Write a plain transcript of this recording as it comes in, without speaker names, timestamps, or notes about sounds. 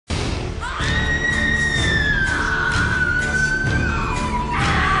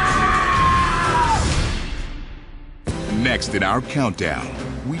Next in our countdown,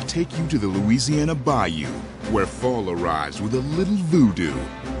 we take you to the Louisiana Bayou, where fall arrives with a little voodoo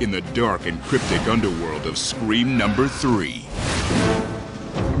in the dark and cryptic underworld of Scream number 3.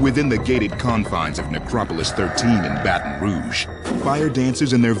 Within the gated confines of Necropolis 13 in Baton Rouge, fire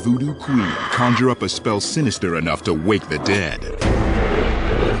dancers and their voodoo queen conjure up a spell sinister enough to wake the dead.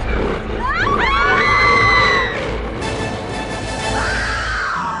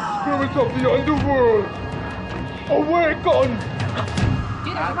 Spirits of the underworld, awaken!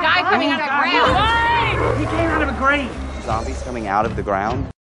 Dude, there's a guy coming out of the ground. He came out of a grave. Zombies coming out of the ground?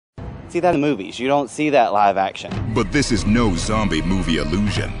 See that in movies. You don't see that live action. But this is no zombie movie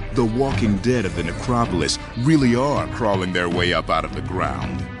illusion. The walking dead of the Necropolis really are crawling their way up out of the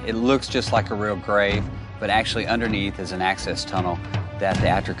ground. It looks just like a real grave, but actually underneath is an access tunnel that the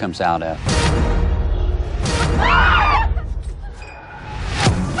actor comes out of.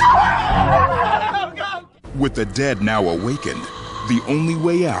 With the dead now awakened, the only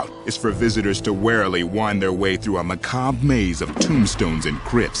way out is for visitors to warily wind their way through a macabre maze of tombstones and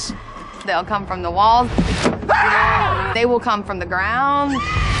crypts. They'll come from the walls. They will come from the ground.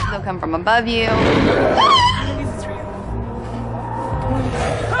 They'll come from above you.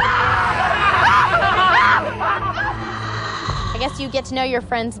 I guess you get to know your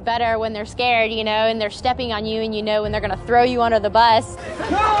friends better when they're scared, you know, and they're stepping on you, and you know when they're going to throw you under the bus.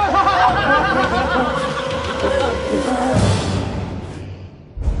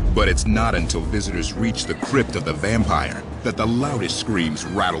 But it's not until visitors reach the crypt of the vampire that the loudest screams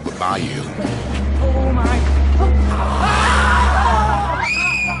rattle the bayou. Oh my.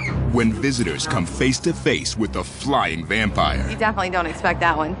 When visitors come face to face with the flying vampire. You definitely don't expect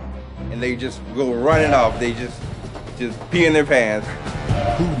that one. And they just go running off. They just pee in their pants.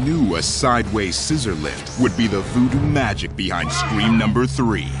 Who knew a sideways scissor lift would be the voodoo magic behind Scream number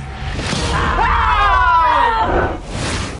 3?